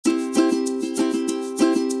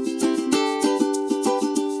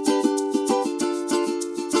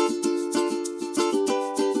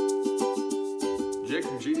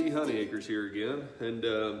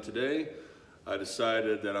And today I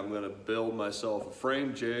decided that I'm going to build myself a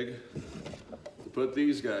frame jig to put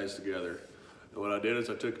these guys together. And what I did is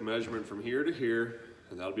I took a measurement from here to here,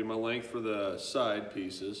 and that'll be my length for the side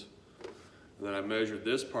pieces. And then I measured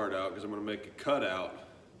this part out because I'm going to make a cutout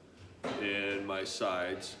in my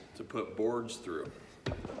sides to put boards through.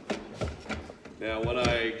 Now when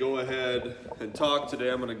I go ahead and talk today,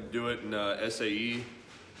 I'm going to do it in a SAE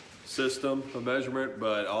system of measurement,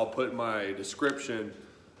 but I'll put in my description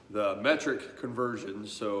the metric conversions,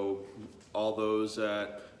 so all those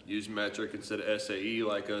that use metric instead of SAE,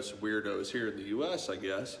 like us weirdos here in the US, I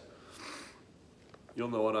guess, you'll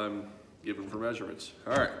know what I'm giving for measurements.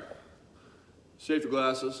 All right, safety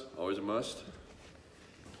glasses, always a must.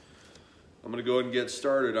 I'm gonna go ahead and get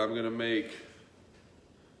started. I'm gonna make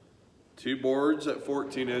 2 boards at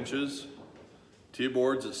 14 inches, 2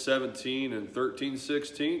 boards at 17 and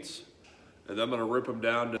 13/16, and then I'm gonna rip them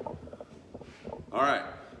down to... All right,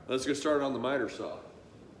 let's get started on the miter saw.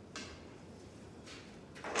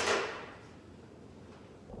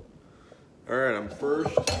 All right, I'm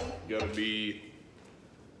first gonna be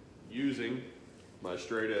using my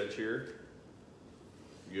straight edge here.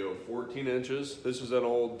 You go 14 inches. This is an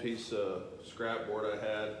old piece of scrap board I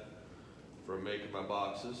had from making my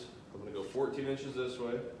boxes. I'm gonna go 14 inches this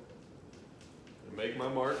way and make my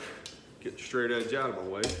mark, get the straight edge out of my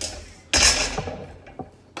way.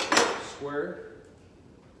 Square.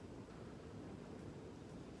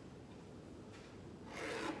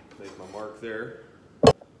 Make my mark there.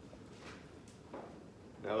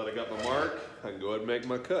 Now that I got my mark, I can go ahead and make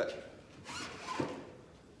my cut.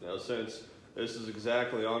 Now since this is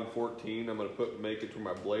exactly on 14, I'm gonna make it to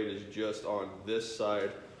where my blade is just on this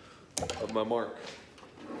side of my mark.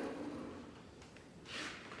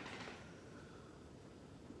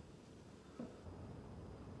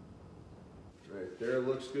 Right there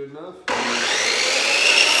looks good enough.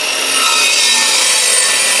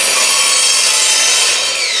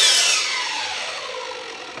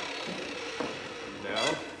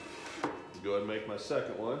 Now, go ahead and make my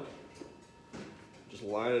second one. Just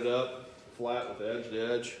line it up flat with edge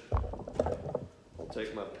to edge. I'll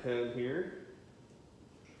take my pen here,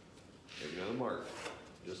 make another mark,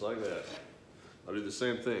 just like that. I'll do the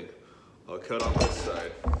same thing. I'll cut on this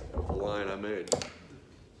side with the line I made.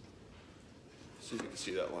 See if you can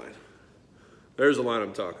see that line. There's the line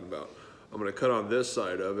I'm talking about. I'm gonna cut on this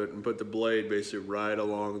side of it and put the blade basically right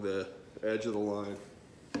along the edge of the line.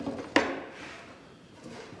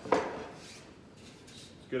 It's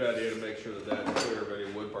a good idea to make sure that that's clear of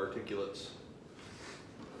any wood particulates.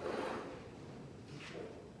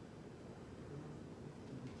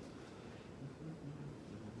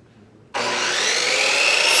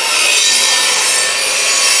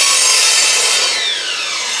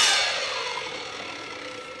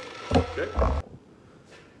 Okay.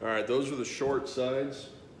 All right, those are the short sides.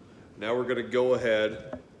 Now we're gonna go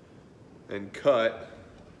ahead and cut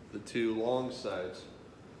the 2 long sides.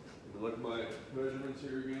 Look at my measurements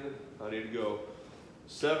here again. I need to go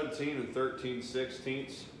 17 and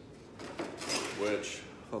 13/16, which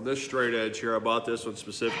on this straight edge here, I bought this one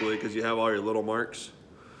specifically because you have all your little marks.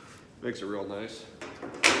 Makes it real nice.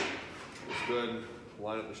 Let's go ahead and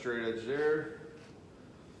line up the straight edge there.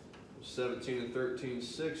 17 and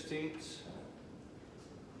 13/16.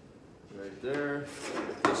 Right there.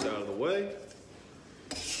 Get this out of the way.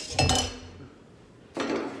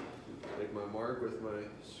 Take my mark with my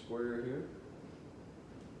square here.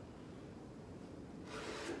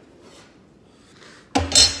 I'm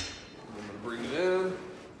gonna bring it in.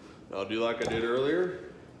 I'll do like I did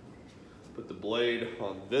earlier. Put the blade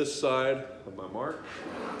on this side of my mark.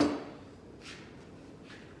 And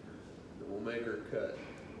we'll make our cut.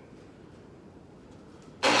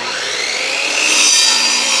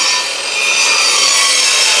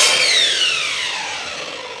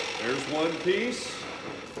 There's one piece.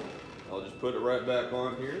 I'll just put it right back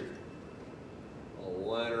on here. I'll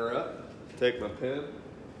line her up, take my pen.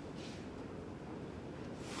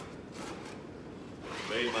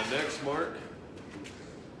 Made my next mark.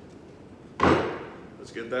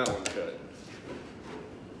 Let's get that one cut.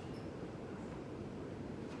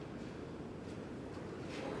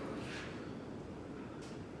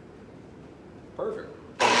 Perfect.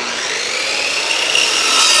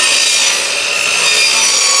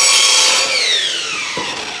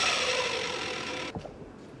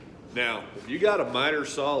 Now, if you got a miter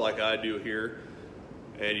saw like I do here,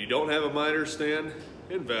 and you don't have a miter stand,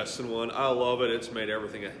 invest in one. I love it. It's made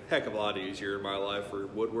everything a heck of a lot easier in my life for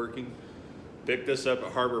woodworking. Picked this up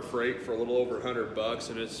at Harbor Freight for a little over $100,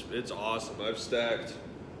 and it's awesome. I've stacked,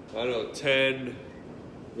 I don't know, 10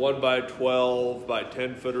 1x12 by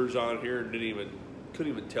 10 footers on here and didn't even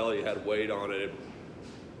couldn't even tell you had weight on it.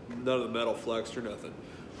 None of the metal flexed or nothing.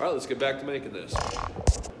 All right, let's get back to making this.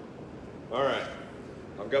 All right,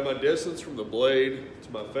 I've got my distance from the blade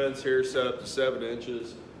to my fence here set up to 7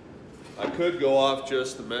 inches. I could go off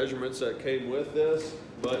just the measurements that came with this,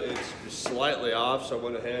 but it's slightly off, so I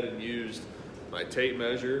went ahead and used my tape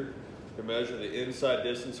measure to measure the inside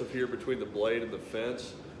distance of here between the blade and the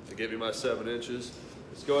fence to give me my 7 inches.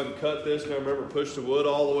 Let's go ahead and cut this. Now remember, push the wood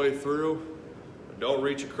all the way through. And don't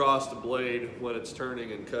reach across the blade when it's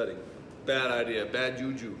turning and cutting. Bad idea, bad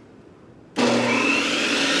juju.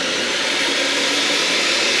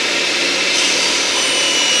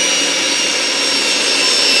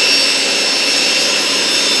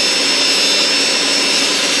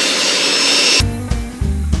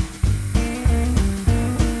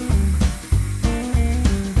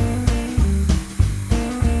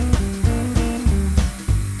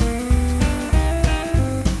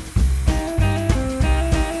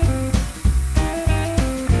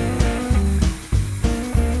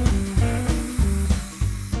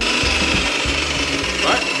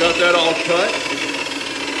 Got that all cut.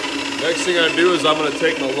 Next thing I do is I'm going to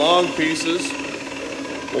take my long pieces.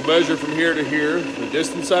 We'll measure from here to here, the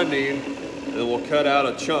distance I need, and then we'll cut out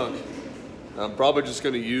a chunk. I'm probably just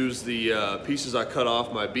going to use the pieces I cut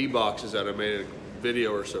off my bee boxes that I made a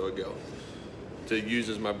video or so ago to use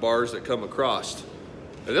as my bars that come across.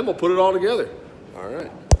 And then we'll put it all together. All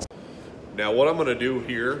right. Now what I'm going to do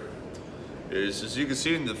here is, as you can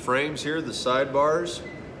see in the frames here, the side bars,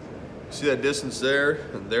 see that distance there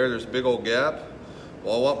and there's a big old gap?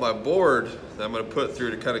 Well, I want my board that I'm going to put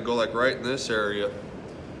through to kind of go like right in this area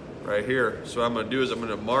right here. So what I'm going to do is I'm going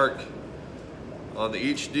to mark on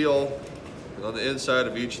each deal on the inside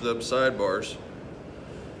of each of them sidebars.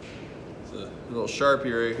 A little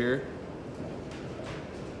Sharpie right here.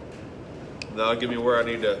 That'll give me where I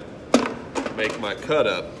need to make my cut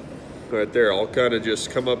up. Right there, I'll kind of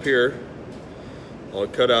just come up here. I'll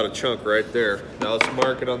cut out a chunk right there. Now let's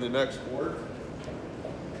mark it on the next board.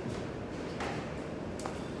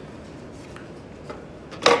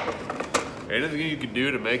 Anything you can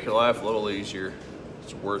do to make your life a little easier,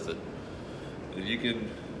 it's worth it. If you can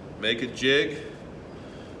make a jig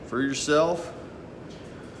for yourself,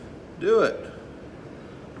 do it.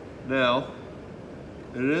 Now,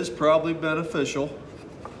 it is probably beneficial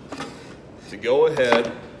to go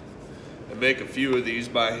ahead and make a few of these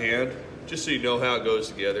by hand, just so you know how it goes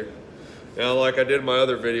together. Now, like I did in my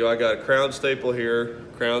other video, I got a crown staple here,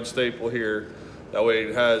 crown staple here. That way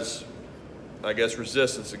it has, I guess,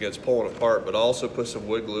 resistance against pulling apart, but also put some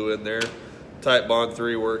wood glue in there. Type Bond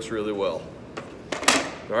 3 works really well.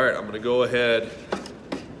 All right, I'm gonna go ahead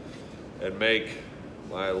and make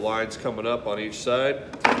my lines coming up on each side.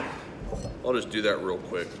 I'll just do that real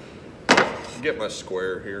quick. Get my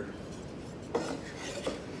square here.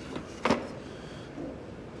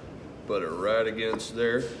 Put it right against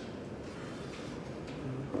there.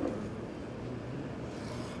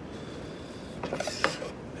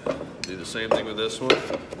 Do the same thing with this one.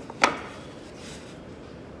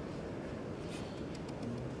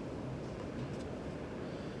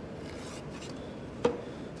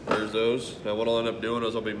 There's those. Now what I'll end up doing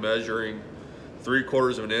is I'll be measuring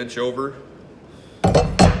 3/4 of an inch over,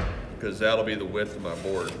 because that'll be the width of my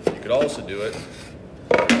board. You could also do it,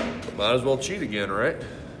 might as well cheat again, right?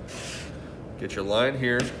 Get your line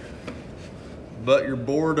here, butt your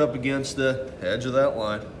board up against the edge of that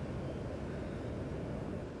line.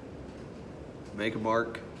 Make a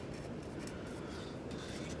mark.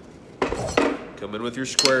 Come in with your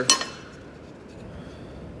square.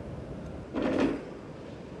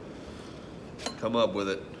 Come up with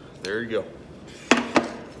it. There you go.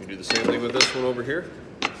 You do the same thing with this one over here.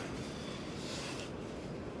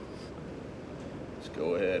 Just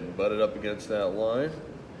go ahead and butt it up against that line.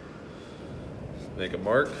 Make a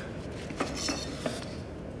mark.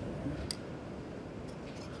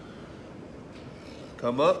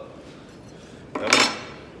 Come up.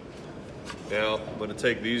 Now I'm going to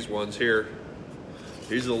take these ones here.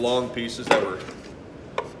 These are the long pieces that were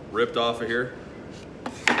ripped off of here.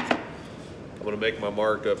 I'm going to make my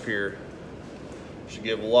mark up here. Should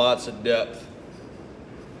give lots of depth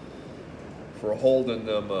for holding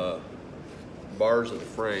them bars of the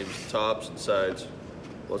frames, tops and sides.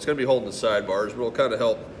 Well, it's going to be holding the side bars, but it'll kind of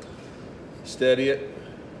help steady it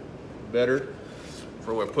better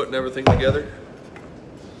for when putting everything together.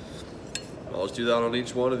 I'll just do that on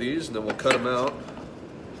each one of these, and then we'll cut them out.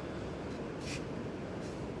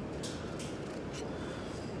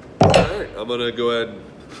 All right, I'm going to go ahead and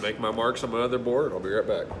make my marks on my other board. I'll be right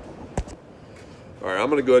back. All right, I'm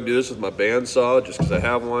going to go ahead and do this with my bandsaw just because I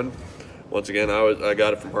have one. Once again, I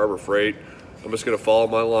got it from Harbor Freight. I'm just gonna follow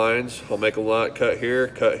my lines. I'll make a line, cut here,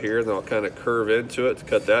 and then I'll kind of curve into it to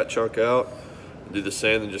cut that chunk out. Do the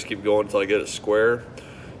same and just keep going until I get it square.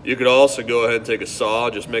 You could also go ahead and take a saw,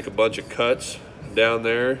 just make a bunch of cuts down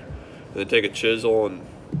there, and then take a chisel and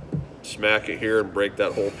smack it here and break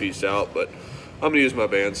that whole piece out. But I'm gonna use my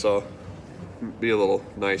bandsaw, be a little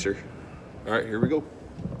nicer. All right, here we go.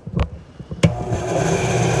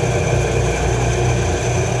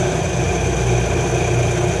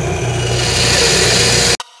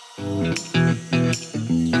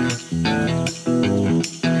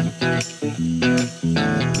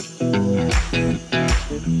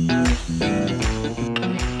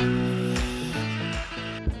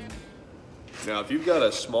 Now, if you've got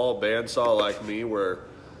a small bandsaw like me where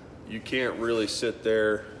you can't really sit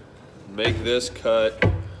there, make this cut,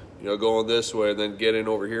 you know, going this way and then get in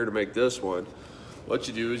over here to make this one, what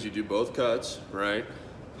you do is you do both cuts, right?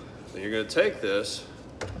 Then you're gonna take this,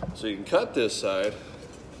 so you can cut this side,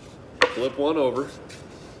 flip one over,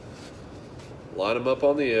 line them up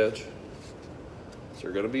on the edge, so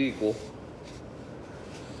they're gonna be equal.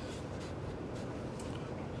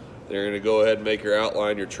 They're gonna go ahead and make your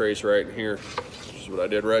outline, your trace right in here, which is what I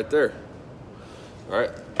did right there. All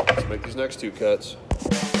right, let's make these next two cuts.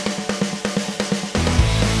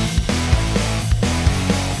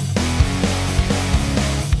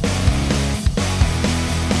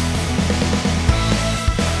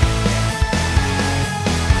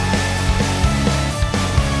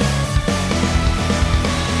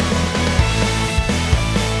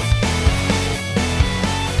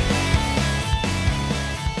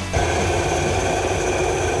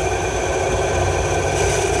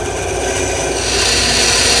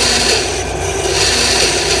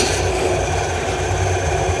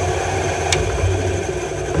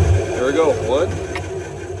 There we go, 1,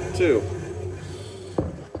 2.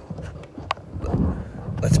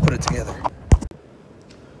 Let's put it together.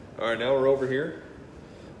 All right, now we're over here.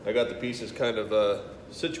 I got the pieces kind of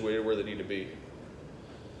situated where they need to be.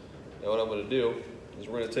 Now what I'm gonna do is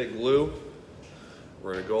we're gonna take glue.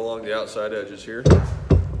 We're gonna go along the outside edges here.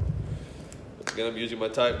 Again, I'm using my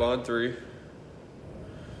Titebond 3.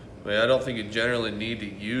 I mean, I don't think you generally need to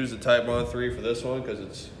use the Titebond 3 for this one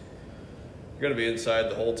because you're gonna be inside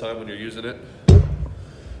the whole time when you're using it.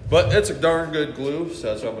 But it's a darn good glue, so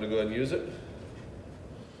that's why I'm gonna go ahead and use it.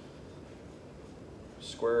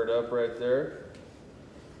 Square it up right there.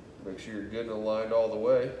 Make sure you're good and aligned all the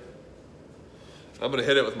way. I'm gonna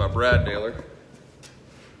hit it with my brad nailer.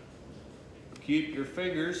 Keep your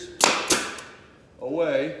fingers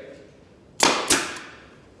away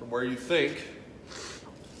from where you think.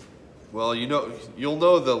 Well, you'll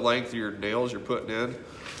know the length of your nails you're putting in.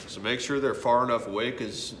 So make sure they're far enough away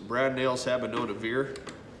because brad nails have been known to veer.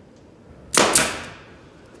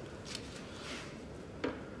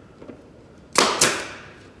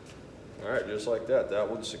 All right, just like that. That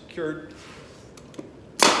one's secured.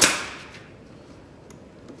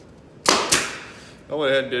 I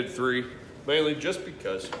went ahead and did 3, mainly just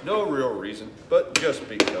because. No real reason, but just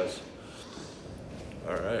because.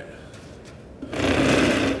 All right.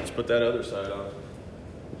 Let's put that other side on.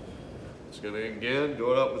 Just gonna again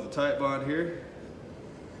go up with the Titebond here.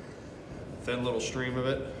 Thin little stream of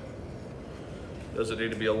it. Doesn't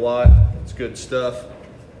need to be a lot. It's good stuff.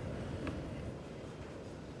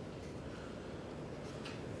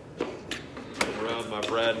 Come around my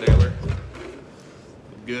brad nailer.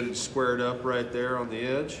 Good and squared up right there on the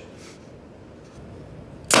edge.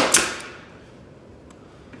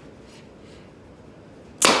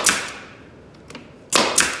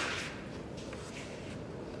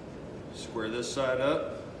 Square this side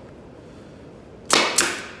up.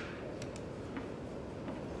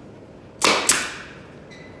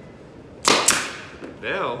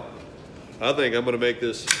 Now, I think I'm going to make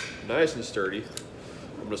this nice and sturdy.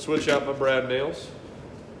 I'm going to switch out my brad nails.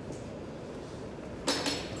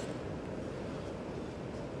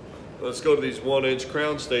 Let's go to these 1-inch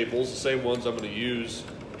crown staples, the same ones I'm going to use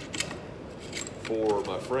for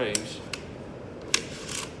my frames.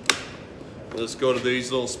 Let's go to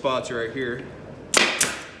these little spots right here.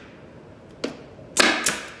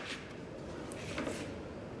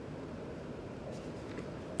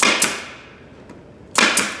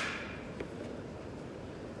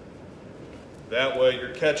 That way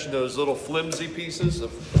you're catching those little flimsy pieces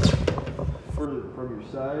from your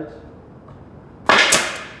sides.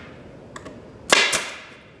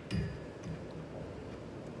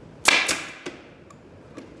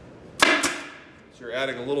 So you're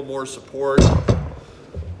adding a little more support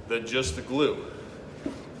than just the glue.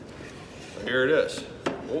 So here it is.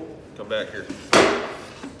 Oh, come back here.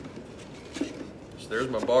 So there's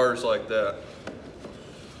my bars like that.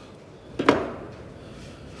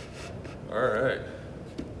 All right.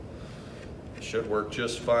 Should work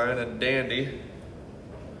just fine and dandy.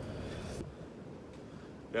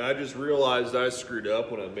 Now I just realized I screwed up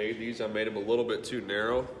when I made these. I made them a little bit too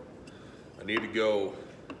narrow. I need to go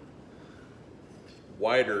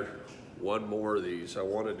wider one more of these. I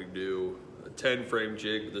wanted to do a 10 frame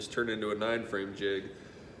jig, but this turned into a 9 frame jig.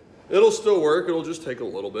 It'll still work, it'll just take a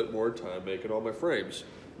little bit more time making all my frames.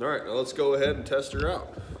 All right, now let's go ahead and test her out.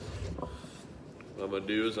 What I'm gonna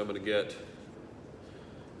do is I'm gonna get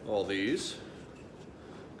all these,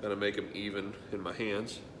 kind of make them even in my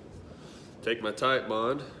hands. Take my tight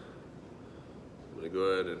bond, I'm gonna go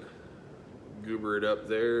ahead and goober it up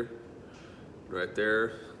there, right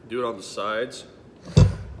there. Do it on the sides.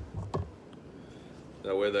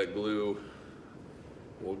 That way that glue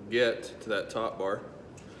will get to that top bar.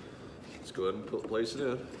 Let's go ahead and place it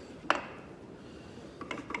in.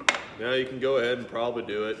 Now you can go ahead and probably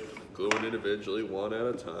do it, gluing individually, one at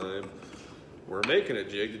a time. We're making a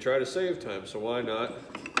jig to try to save time, so why not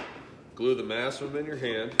glue the mass of them in your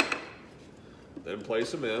hand, then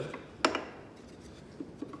place them in,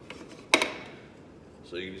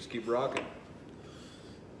 so you can just keep rocking.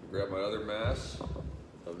 Grab my other mass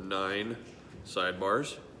of 9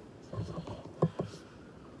 sidebars.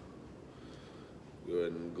 Go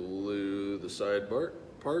ahead and glue the sidebar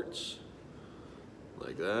parts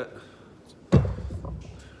like that.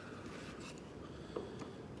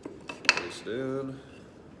 Place it in.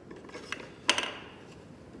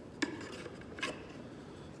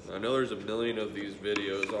 I know there's a million of these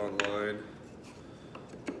videos online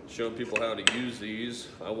showing people how to use these.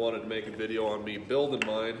 I wanted to make a video on me building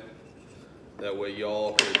mine. That way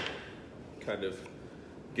y'all could kind of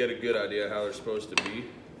get a good idea how they're supposed to be.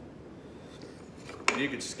 You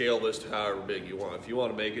can scale this to however big you want. If you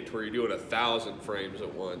want to make it to where you're doing 1,000 frames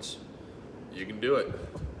at once, you can do it.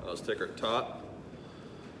 Let's take our top,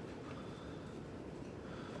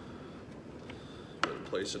 and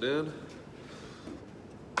place it in.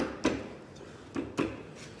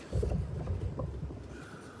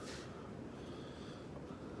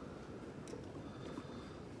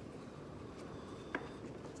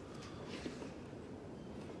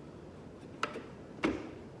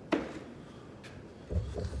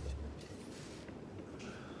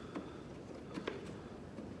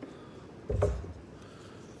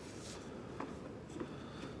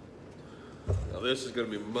 This is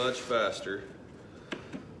going to be much faster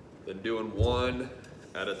than doing one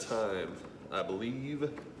at a time, I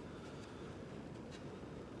believe.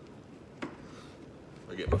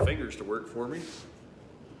 I get my fingers to work for me.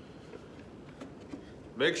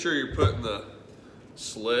 Make sure you're putting the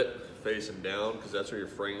slit facing down, because that's where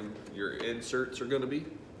your inserts are going to be.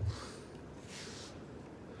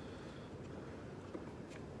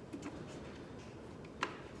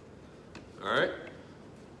 All right.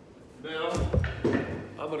 Now,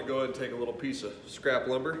 I'm gonna go ahead and take a little piece of scrap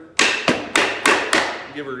lumber,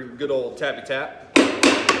 give her a good old tappy tap.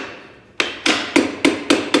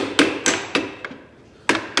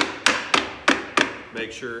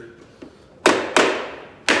 Make sure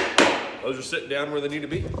those are sitting down where they need to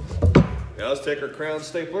be. Now let's take our crown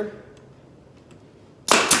stapler.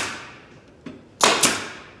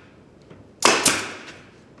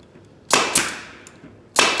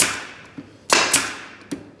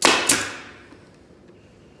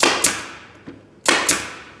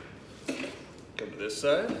 This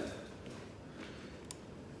side.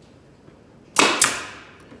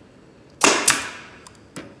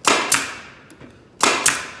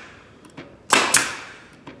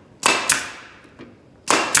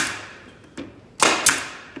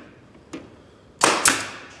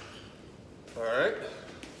 All right.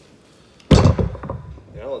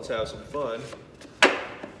 Now let's have some fun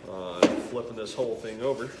flipping this whole thing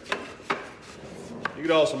over. You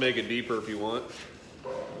could also make it deeper if you want.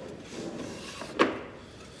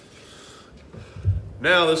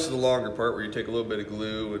 Now this is the longer part where you take a little bit of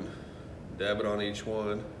glue and dab it on each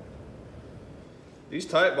one. These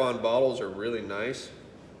Tite Bond bottles are really nice.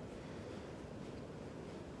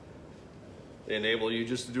 They enable you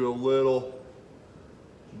just to do a little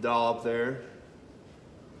dollop there.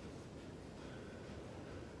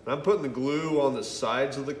 I'm putting the glue on the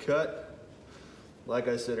sides of the cut, like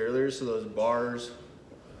I said earlier, so those bars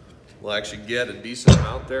will actually get a decent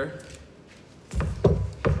amount there.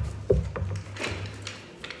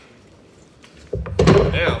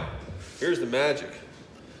 Now, here's the magic.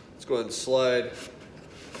 Let's go ahead and slide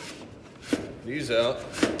these out.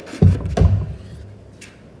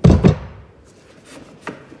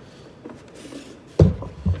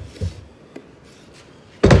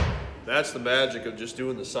 That's the magic of just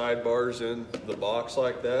doing the sidebars in the box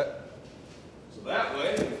like that. So that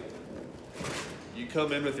way,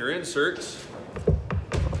 come in with your inserts,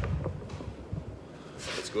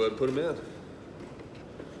 let's go ahead and put them in.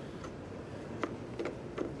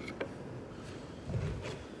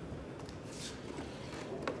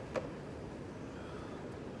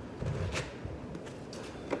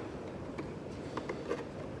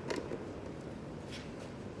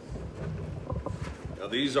 Now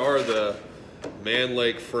these are the Man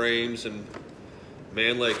Lake frames and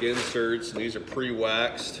Man Lake inserts, and these are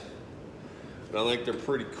pre-waxed. And I think they're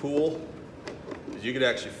pretty cool. You can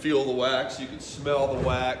actually feel the wax, you can smell the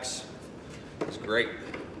wax. It's great.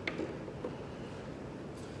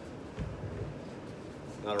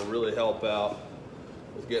 That'll really help out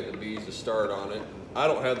with getting the bees to start on it. I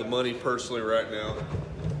don't have the money personally right now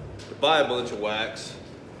to buy a bunch of wax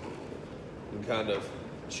and kind of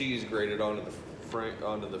cheese grate it onto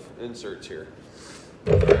the inserts here.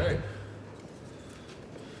 All right.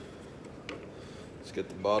 Let's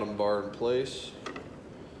get the bottom bar in place.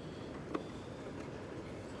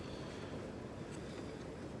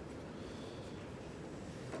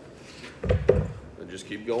 And just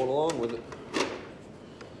keep going along with it.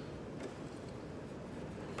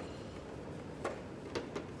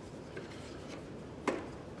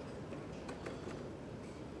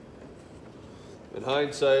 In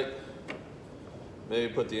hindsight,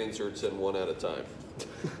 maybe put the inserts in one at a time.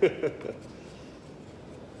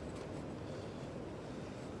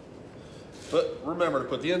 But remember to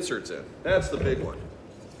put the inserts in. That's the big one.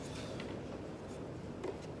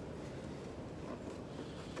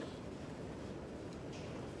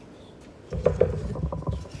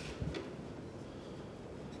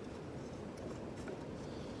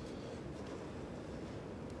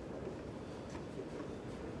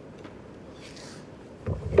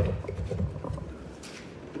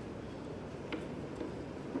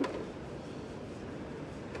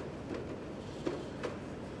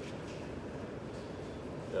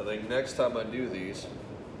 I think next time I do these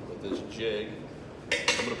with this jig,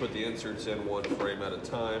 I'm going to put the inserts in one frame at a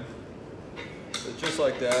time. But just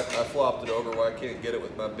like that, I flopped it over where I can't get it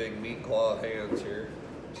with my big meat claw hands here,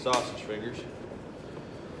 sausage fingers.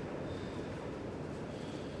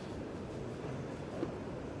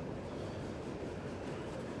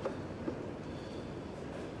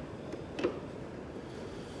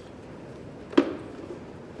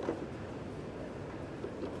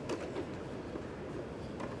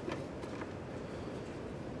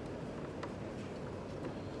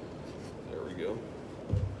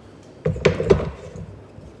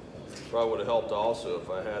 Probably would have helped also if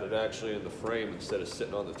I had it actually in the frame instead of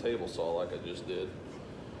sitting on the table saw like I just did.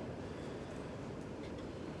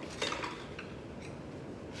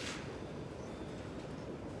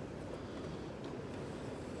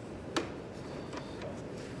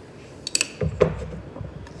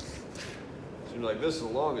 Seems like this is the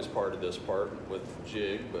longest part of this part with the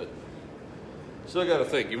jig, but still got to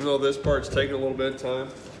think, even though this part's taking a little bit of time,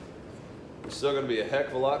 it's still going to be a heck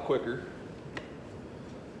of a lot quicker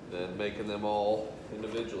than making them all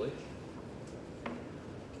individually.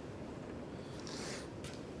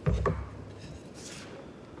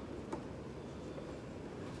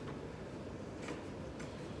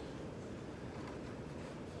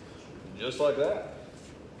 Just like that.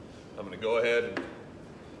 I'm going to go ahead and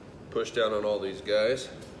push down on all these guys.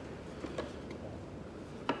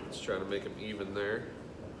 Just trying to make them even there.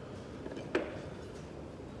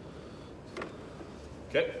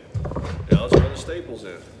 Okay, now let's run the staples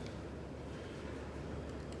in.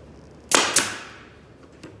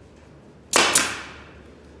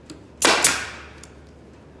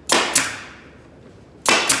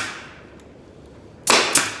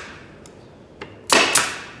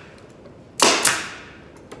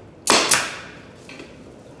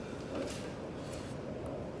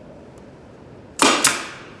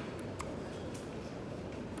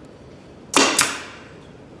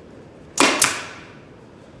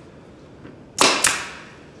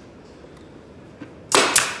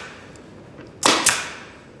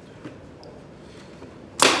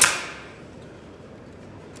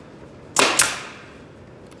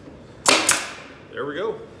 There we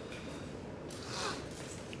go.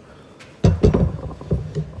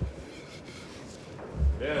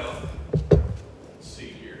 Now, let's see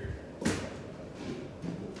here.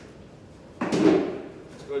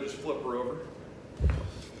 Let's go ahead and just flip her over.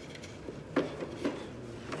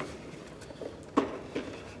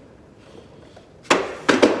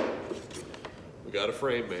 We got a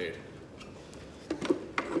frame made.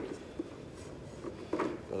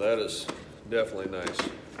 Well, that is definitely nice.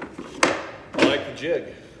 I like the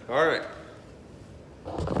jig. All right.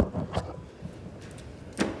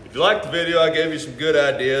 If you liked the video, I gave you some good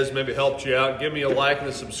ideas, maybe helped you out. Give me a like and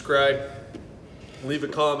a subscribe. Leave a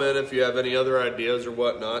comment if you have any other ideas or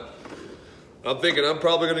whatnot. I'm thinking I'm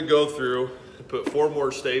probably gonna go through and put 4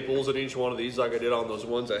 more staples in each one of these like I did on those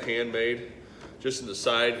ones I handmade, just in the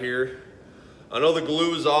side here. I know the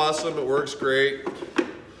glue is awesome, it works great.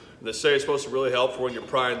 They say it's supposed to really help for when you're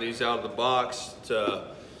prying these out of the box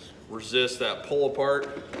to resist that pull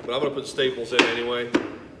apart, but I'm gonna put staples in anyway,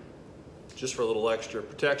 just for a little extra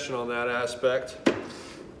protection on that aspect.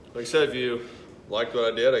 Like I said, if you liked what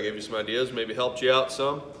I did, I gave you some ideas, maybe helped you out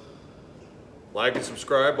some. Like and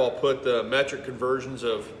subscribe. I'll put the metric conversions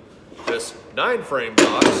of this 9-frame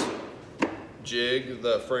box jig,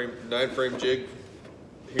 the 9-frame jig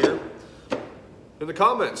here, in the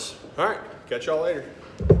comments. All right, catch y'all later.